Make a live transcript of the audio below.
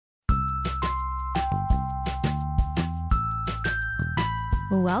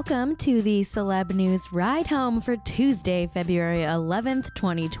Welcome to the Celeb News Ride Home for Tuesday, February 11th,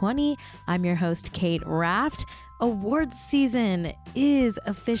 2020. I'm your host, Kate Raft. Awards season is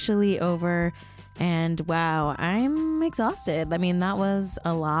officially over, and wow, I'm exhausted. I mean, that was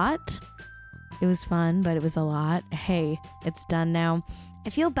a lot. It was fun, but it was a lot. Hey, it's done now. I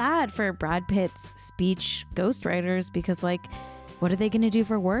feel bad for Brad Pitt's speech ghostwriters because, what are they going to do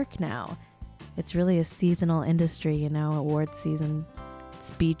for work now? It's really a seasonal industry, you know, awards season.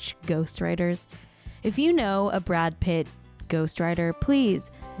 Speech ghostwriters. If you know a Brad Pitt ghostwriter,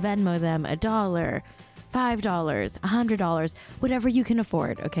 please Venmo them $1, $5, $100, whatever you can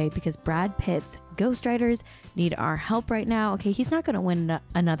afford, okay? Because Brad Pitt's ghostwriters need our help right now, okay? He's not going to win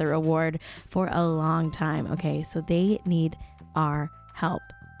another award for a long time, okay? So they need our help.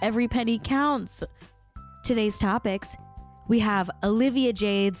 Every penny counts. Today's topics, we have Olivia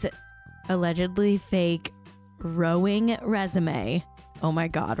Jade's allegedly fake rowing resume. Oh my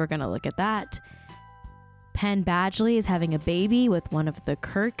God, we're going to look at that. Penn Badgley is having a baby with one of the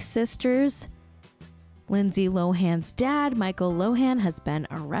Kirk sisters. Lindsay Lohan's dad, Michael Lohan, has been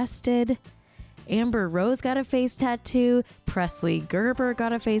arrested. Amber Rose got a face tattoo. Presley Gerber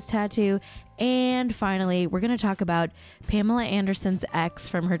got a face tattoo. And finally, we're going to talk about Pamela Anderson's ex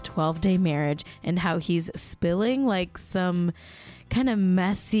from her 12-day marriage and how he's spilling some kind of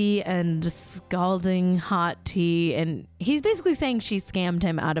messy and scalding hot tea, and he's basically saying she scammed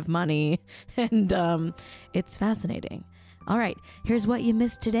him out of money, and it's fascinating. All right, here's what you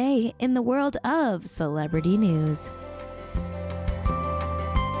missed today in the world of celebrity news.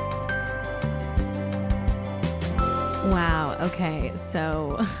 Wow, okay,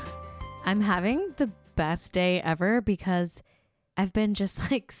 so I'm having the best day ever because I've been just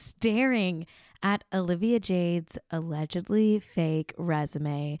staring at Olivia Jade's allegedly fake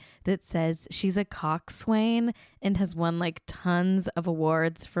resume that says she's a coxswain and has won tons of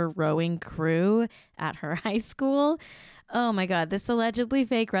awards for rowing crew at her high school. Oh my God, this allegedly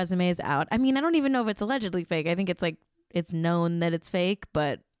fake resume is out. I mean, I don't even know if it's allegedly fake. I think it's known that it's fake,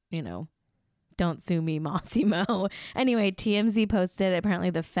 but don't sue me, Mossy Mo. Anyway, TMZ posted,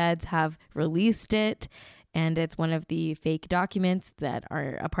 apparently the feds have released it. And it's one of the fake documents that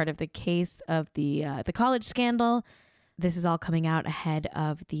are a part of the case of the college scandal. This is all coming out ahead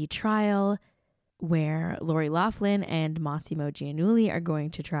of the trial where Lori Loughlin and Massimo Giannulli are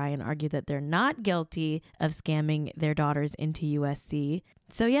going to try and argue that they're not guilty of scamming their daughters into USC.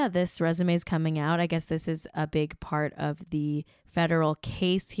 So yeah, this resume is coming out. I guess this is a big part of the federal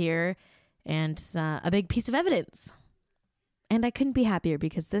case here and a big piece of evidence. And I couldn't be happier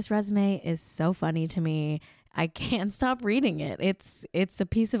because this resume is so funny to me. I can't stop reading it. It's a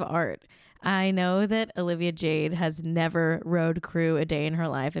piece of art. I know that Olivia Jade has never rowed crew a day in her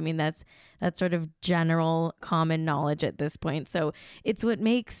life. I mean, that's sort of general common knowledge at this point. So it's what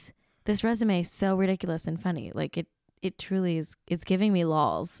makes this resume so ridiculous and funny. It truly is. It's giving me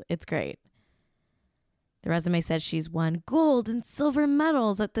lols. It's great. The resume says she's won gold and silver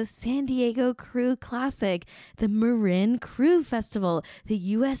medals at the San Diego Crew Classic, the Marin Crew Festival, the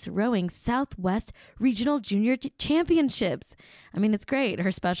U.S. Rowing Southwest Regional Junior Championships. I mean, it's great.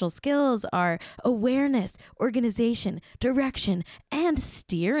 Her special skills are awareness, organization, direction, and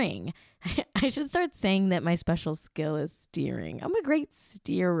steering. I should start saying that my special skill is steering. I'm a great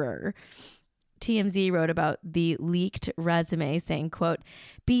steerer. TMZ wrote about the leaked resume saying, quote,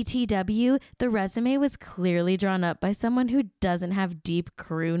 BTW, the resume was clearly drawn up by someone who doesn't have deep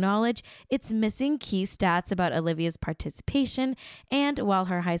crew knowledge. It's missing key stats about Olivia's participation. And while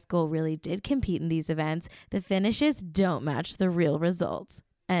her high school really did compete in these events, the finishes don't match the real results.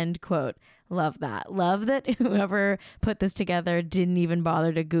 End quote. Love that. Love that whoever put this together didn't even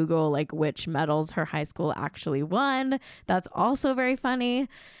bother to Google which medals her high school actually won. That's also very funny.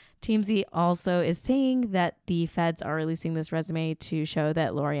 TMZ also is saying that the feds are releasing this resume to show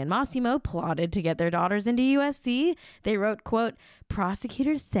that Lori and Massimo plotted to get their daughters into USC. They wrote, quote,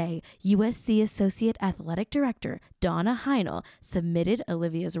 prosecutors say USC Associate Athletic Director Donna Heinel submitted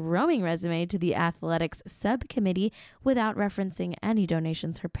Olivia's rowing resume to the athletics subcommittee without referencing any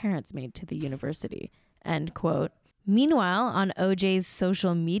donations her parents made to the university, end quote. Meanwhile, on OJ's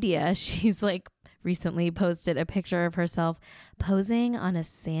social media, she's recently posted a picture of herself posing on a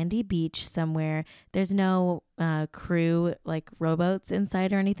sandy beach somewhere. There's no crew rowboats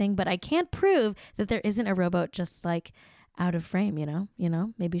inside or anything, but I can't prove that there isn't a rowboat just out of frame, you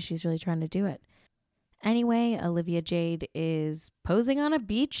know, maybe she's really trying to do it. Anyway, Olivia Jade is posing on a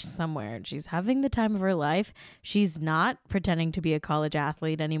beach somewhere. She's having the time of her life. She's not pretending to be a college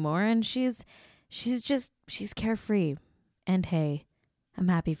athlete anymore, and she's carefree. And hey, I'm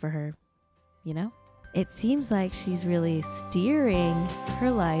happy for her. You know? it seems like she's really steering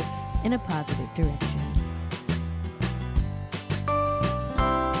her life in a positive direction.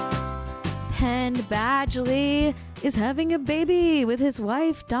 Penn Badgley is having a baby with his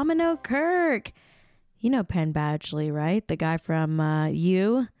wife, Domino Kirk. You know Penn Badgley, right? The guy from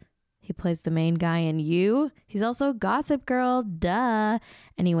You. He plays the main guy in You. He's also Gossip Girl, duh.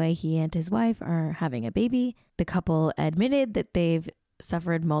 Anyway, he and his wife are having a baby. The couple admitted that they've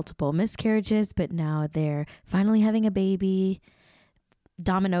suffered multiple miscarriages, but now they're finally having a baby.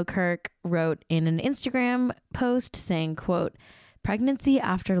 Domino Kirk wrote in an Instagram post saying, quote, "Pregnancy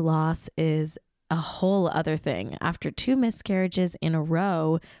after loss is a whole other thing. After 2 miscarriages in a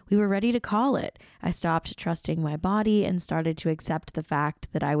row, we were ready to call it. I stopped trusting my body and started to accept the fact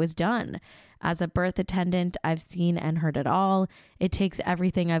that I was done. As a birth attendant, I've seen and heard it all. It takes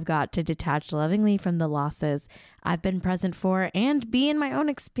everything I've got to detach lovingly from the losses I've been present for and be in my own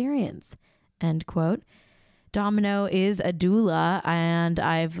experience." End quote. Domino is a doula, and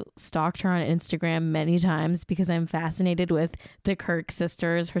I've stalked her on Instagram many times because I'm fascinated with the Kirk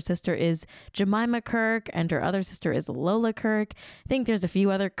sisters. Her sister is Jemima Kirk, and her other sister is Lola Kirk. I think there's a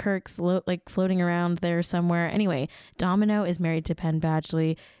few other Kirks floating around there somewhere. Anyway, Domino is married to Penn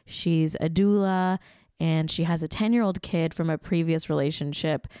Badgley. She's a doula, and she has a 10-year-old kid from a previous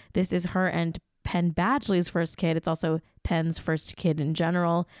relationship. This is her and Penn Badgley's first kid. It's also Penn's first kid in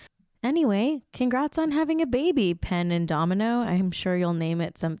general. Anyway, congrats on having a baby, Penn and Domino. I'm sure you'll name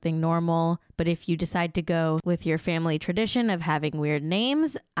it something normal, but if you decide to go with your family tradition of having weird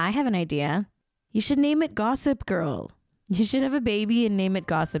names, I have an idea. You should name it Gossip Girl. You should have a baby and name it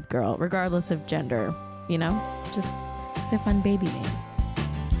Gossip Girl, regardless of gender. You know, just it's a fun baby name.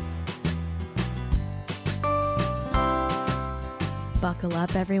 Buckle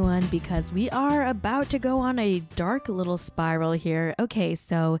up, everyone, because we are about to go on a dark little spiral here. Okay,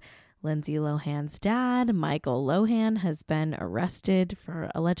 so Lindsay Lohan's dad, Michael Lohan, has been arrested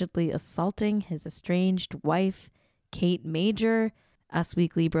for allegedly assaulting his estranged wife, Kate Major. Us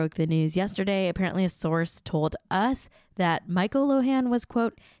Weekly broke the news yesterday. Apparently, a source told us that Michael Lohan was,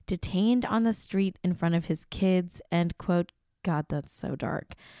 quote, detained on the street in front of his kids, end quote. God, that's so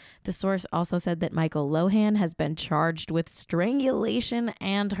dark. The source also said that Michael Lohan has been charged with strangulation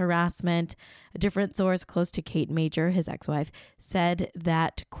and harassment. A different source close to Kate Major, his ex-wife, said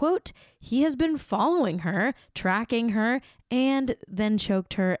that, quote, he has been following her, tracking her, and then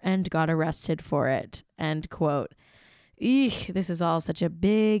choked her and got arrested for it, end quote. Eek, this is all such a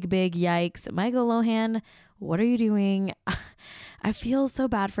big yikes. Michael Lohan, what are you doing? I feel so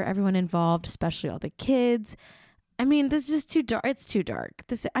bad for everyone involved, especially all the kids. I mean, this is just too dark. It's too dark.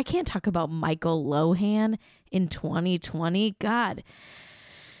 I can't talk about Michael Lohan in 2020. God.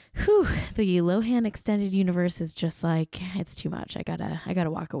 Whew. The Lohan extended universe is just like, it's too much. I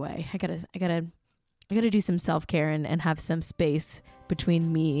gotta walk away. I gotta do some self-care and have some space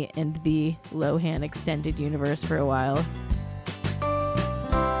between me and the Lohan extended universe for a while.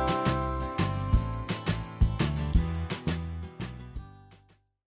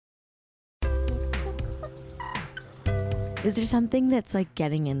 Is there something that's like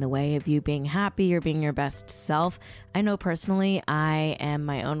getting in the way of you being happy or being your best self? I know personally I am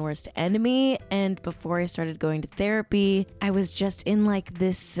my own worst enemy, and before I started going to therapy, I was just in like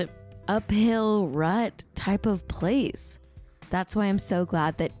this uphill rut type of place. That's why I'm so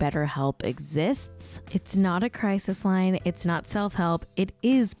glad that BetterHelp exists. It's not a crisis line. It's not self-help. It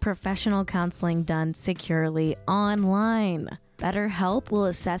is professional counseling done securely online. BetterHelp will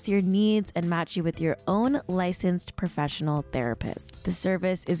assess your needs and match you with your own licensed professional therapist. The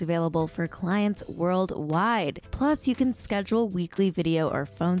service is available for clients worldwide. Plus, you can schedule weekly video or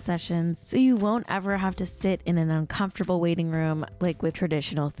phone sessions, so you won't ever have to sit in an uncomfortable waiting room like with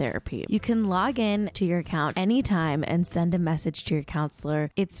traditional therapy. You can log in to your account anytime and send a message to your counselor.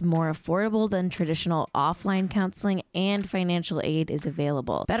 It's more affordable than traditional offline counseling, and financial aid is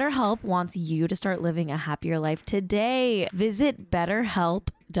available. BetterHelp wants you to start living a happier life today. Visit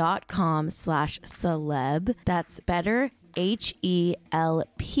BetterHelp.com/celeb. That's better,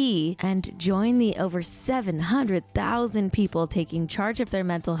 HELP, and join the over 700,000 people taking charge of their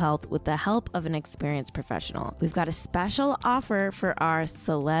mental health with the help of an experienced professional. We've got a special offer for our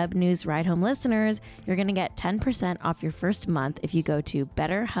Celeb News Ride Home listeners. You're going to get 10% off your first month if you go to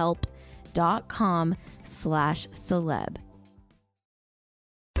betterhelp.com/celeb.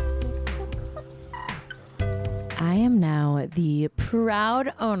 I am now the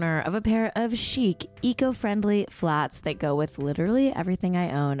proud owner of a pair of chic, eco-friendly flats that go with literally everything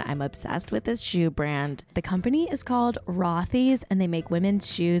I own. I'm obsessed with this shoe brand. The company is called Rothy's, and they make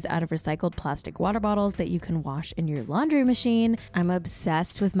women's shoes out of recycled plastic water bottles that you can wash in your laundry machine. I'm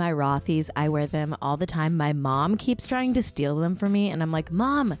obsessed with my Rothy's. I wear them all the time. My mom keeps trying to steal them from me, and I'm like,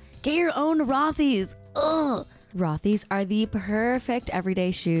 Mom, get your own Rothy's. Ugh. Rothy's are the perfect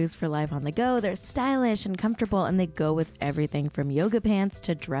everyday shoes for life on the go. They're stylish and comfortable, and they go with everything from yoga pants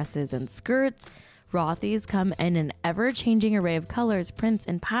to dresses and skirts. Rothy's come in an ever-changing array of colors, prints,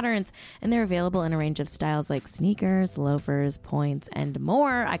 and patterns, and they're available in a range of styles like sneakers, loafers, points, and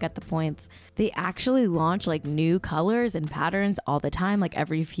more. I got the points. They actually launch like new colors and patterns all the time, like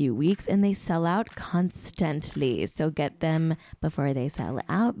every few weeks, and they sell out constantly. So get them before they sell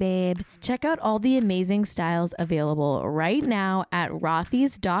out, babe. Check out all the amazing styles available right now at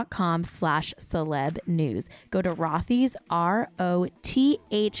rothys.com/celebnews. Go to Rothys,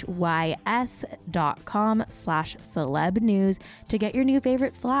 rothys.com/celebnews to get your new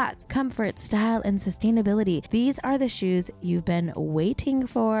favorite flats, comfort, style, and sustainability. These are the shoes you've been waiting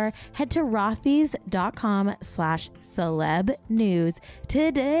for. Head to rothys.com/celebnews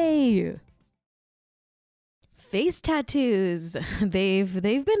today. Face tattoos. They've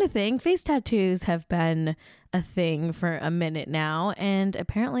been a thing. Face tattoos have been a thing for a minute now, and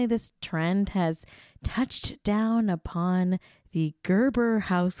apparently this trend has touched down upon the Gerber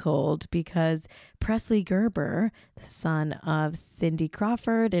household because Presley Gerber, the son of Cindy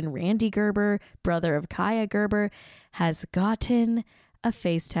Crawford and Randy Gerber, brother of Kaya Gerber, has gotten a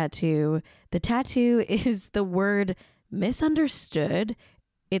face tattoo. The tattoo is the word misunderstood.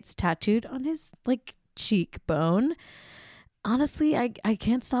 It's tattooed on his cheekbone. Honestly, I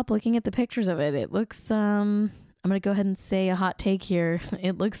can't stop looking at the pictures of it. It looks I'm gonna go ahead and say a hot take here.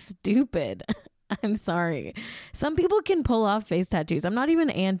 It looks stupid. I'm sorry. Some people can pull off face tattoos. I'm not even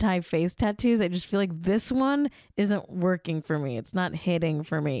anti-face tattoos. I just feel like this one isn't working for me. It's not hitting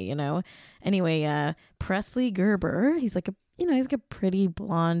for me, you know? Anyway, Presley Gerber, he's like a pretty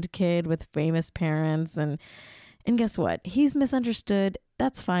blonde kid with famous parents, and guess what? He's misunderstood.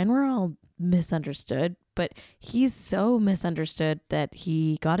 That's fine. We're all misunderstood, but he's so misunderstood that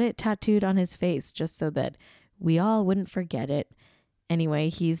he got it tattooed on his face just so that we all wouldn't forget it. Anyway,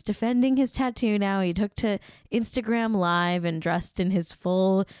 he's defending his tattoo now. He took to Instagram Live and dressed in his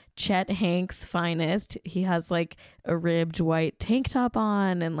full Chet Hanks finest. He has like a ribbed white tank top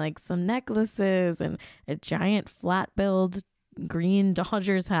on and like some necklaces and a giant flat-billed green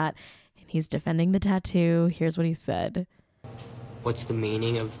Dodgers hat. And he's defending the tattoo. Here's what he said. What's the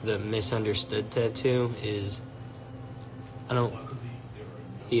meaning of the misunderstood tattoo is I don't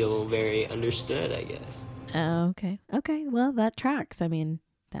feel very understood, I guess. Okay. Well, that tracks. I mean,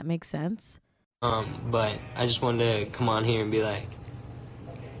 that makes sense. But I just wanted to come on here and be like,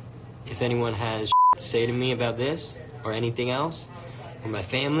 if anyone has to say to me about this or anything else, or my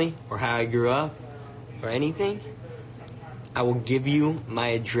family, or how I grew up, or anything, I will give you my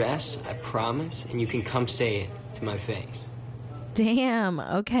address, I promise, and you can come say it to my face. Damn.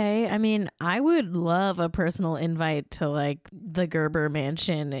 Okay. I mean, I would love a personal invite to like the Gerber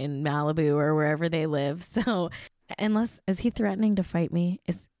mansion in Malibu or wherever they live. So is he threatening to fight me?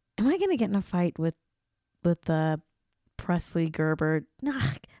 Am I going to get in a fight with Presley Gerber? Nah.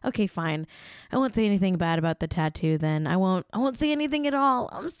 Okay, fine. I won't say anything bad about the tattoo then. I won't say anything at all.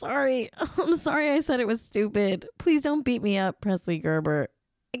 I'm sorry. I'm sorry I said it was stupid. Please don't beat me up, Presley Gerber.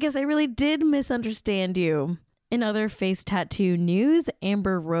 I guess I really did misunderstand you. In other face tattoo news,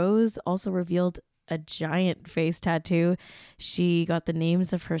 Amber Rose also revealed a giant face tattoo. She got the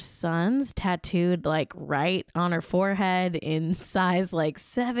names of her sons tattooed like right on her forehead in size like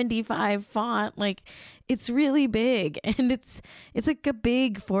 75 font. Like it's really big, and it's like a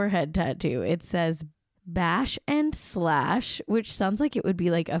big forehead tattoo. It says Bash and Slash, which sounds like it would be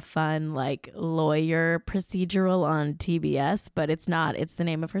like a fun like lawyer procedural on TBS, but it's not. It's the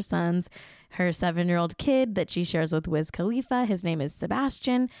name of her sons. Her 7-year-old kid that she shares with Wiz Khalifa, his name is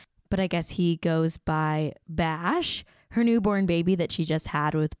Sebastian, but I guess he goes by Bash. Her newborn baby that she just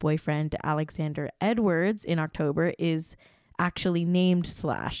had with boyfriend Alexander Edwards in October is actually named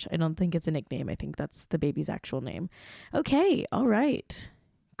Slash. I don't think it's a nickname. I think that's the baby's actual name. Okay, all right.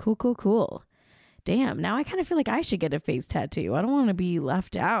 Cool. Damn, now I kind of feel like I should get a face tattoo. I don't want to be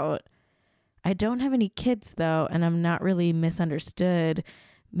left out. I don't have any kids, though, and I'm not really misunderstood.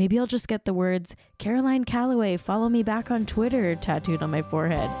 Maybe I'll just get the words, Caroline Calloway, follow me back on Twitter, tattooed on my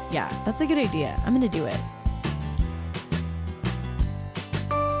forehead. Yeah, that's a good idea. I'm going to do it.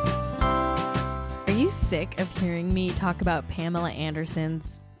 Are you sick of hearing me talk about Pamela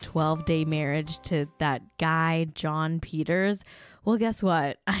Anderson's 12-day marriage to that guy, John Peters. Well, guess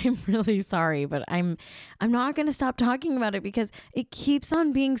what? I'm really sorry, but I'm not going to stop talking about it because it keeps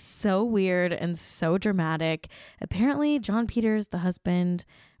on being so weird and so dramatic. Apparently, John Peters, the husband,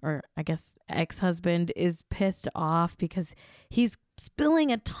 or I guess ex-husband, is pissed off because he's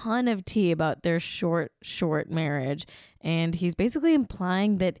spilling a ton of tea about their short marriage. And he's basically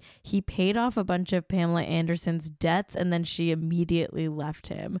implying that he paid off a bunch of Pamela Anderson's debts and then she immediately left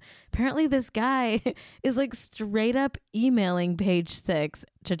him. Apparently this guy is like straight up emailing Page Six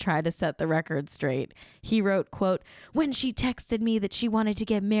to try to set the record straight. He wrote, quote, "When she texted me that she wanted to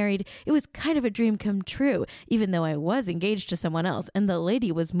get married, it was kind of a dream come true, even though I was engaged to someone else and the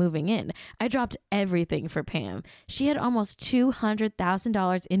lady was moving in. I dropped everything for Pam. She had almost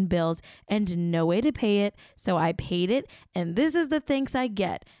 $200,000 in bills and no way to pay it, so I paid it, and this is the thanks I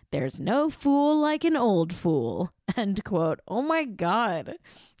get. There's no fool like an old fool." End quote. Oh my God.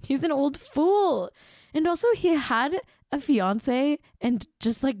 He's an old fool. And also he had a fiance and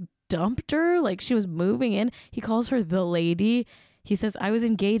just like dumped her like she was moving in. He calls her the lady. He says, "I was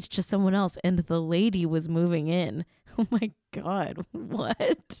engaged to someone else and the lady was moving in." Oh my God.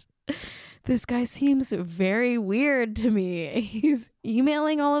 What? This guy seems very weird to me. He's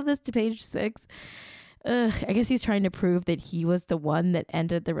emailing all of this to Page Six. I guess he's trying to prove that he was the one that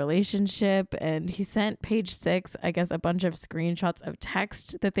ended the relationship, and he sent Page Six, I guess, a bunch of screenshots of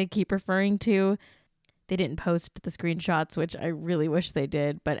text that they keep referring to. They didn't post the screenshots, which I really wish they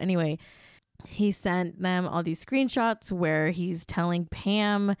did. But anyway, he sent them all these screenshots where he's telling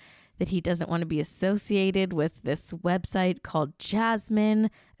Pam that he doesn't want to be associated with this website called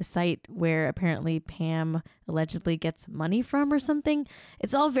Jasmine, a site where apparently Pam allegedly gets money from or something.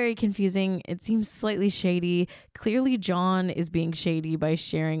 It's all very confusing. It seems slightly shady. Clearly, John is being shady by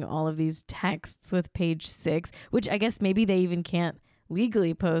sharing all of these texts with Page Six, which I guess maybe they even can't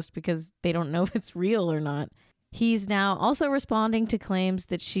legally post because they don't know if it's real or not. He's now also responding to claims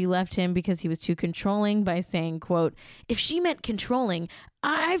that she left him because he was too controlling by saying, quote, "If she meant controlling,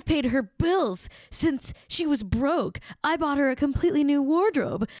 I've paid her bills since she was broke. I bought her a completely new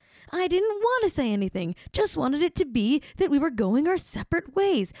wardrobe. I didn't want to say anything, just wanted it to be that we were going our separate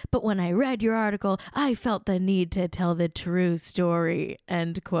ways. But when I read your article, I felt the need to tell the true story."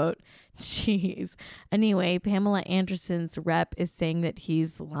 End quote. Jeez. Anyway, Pamela Anderson's rep is saying that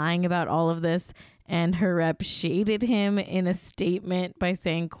he's lying about all of this, and her rep shaded him in a statement by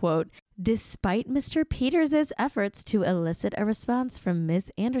saying, quote, "Despite Mr. Peters' efforts to elicit a response from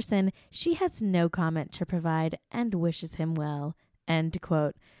Ms. Anderson, she has no comment to provide and wishes him well." End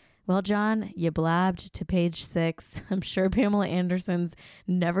quote. Well, John, you blabbed to Page Six. I'm sure Pamela Anderson's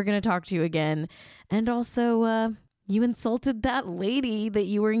never going to talk to you again. And also, you insulted that lady that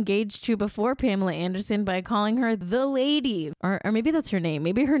you were engaged to before Pamela Anderson by calling her the lady. Or maybe that's her name.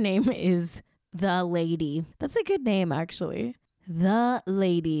 Maybe her name is the lady. That's a good name, actually. The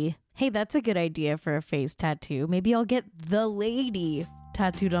lady. Hey, that's a good idea for a face tattoo. Maybe I'll get the lady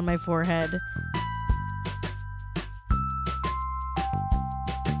tattooed on my forehead.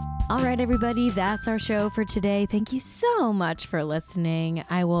 All right, everybody, that's our show for today. Thank you so much for listening.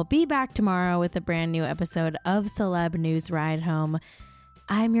 I will be back tomorrow with a brand new episode of Celeb News Ride Home.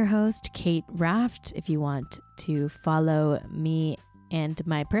 I'm your host, Kate Raft. If you want to follow me and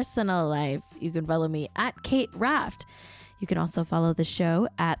my personal life, you can follow me at Kate Raft. You can also follow the show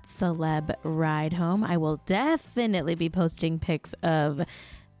at Celeb Ride Home. I will definitely be posting pics of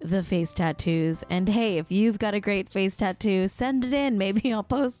the face tattoos. And hey, if you've got a great face tattoo, send it in. Maybe I'll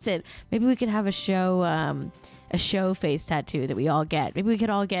post it. Maybe we could have a show face tattoo that we all get. Maybe we could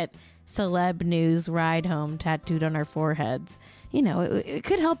all get Celeb News Ride Home tattooed on our foreheads. You know, it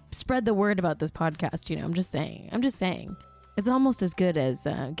could help spread the word about this podcast. You know, I'm just saying. It's almost as good as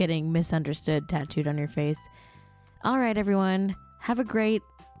getting misunderstood tattooed on your face. All right, everyone. Have a great,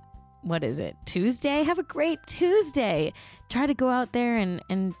 what is it, Tuesday? Have a great Tuesday. Try to go out there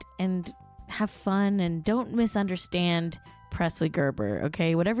and have fun, and don't misunderstand Presley Gerber,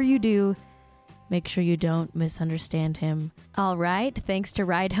 okay? Whatever you do, make sure you don't misunderstand him. All right. Thanks to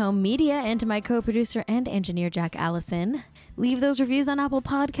Ride Home Media and to my co-producer and engineer, Jack Allison. Leave those reviews on Apple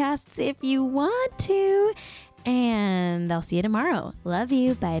Podcasts if you want to. And I'll see you tomorrow. Love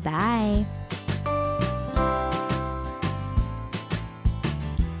you. Bye-bye.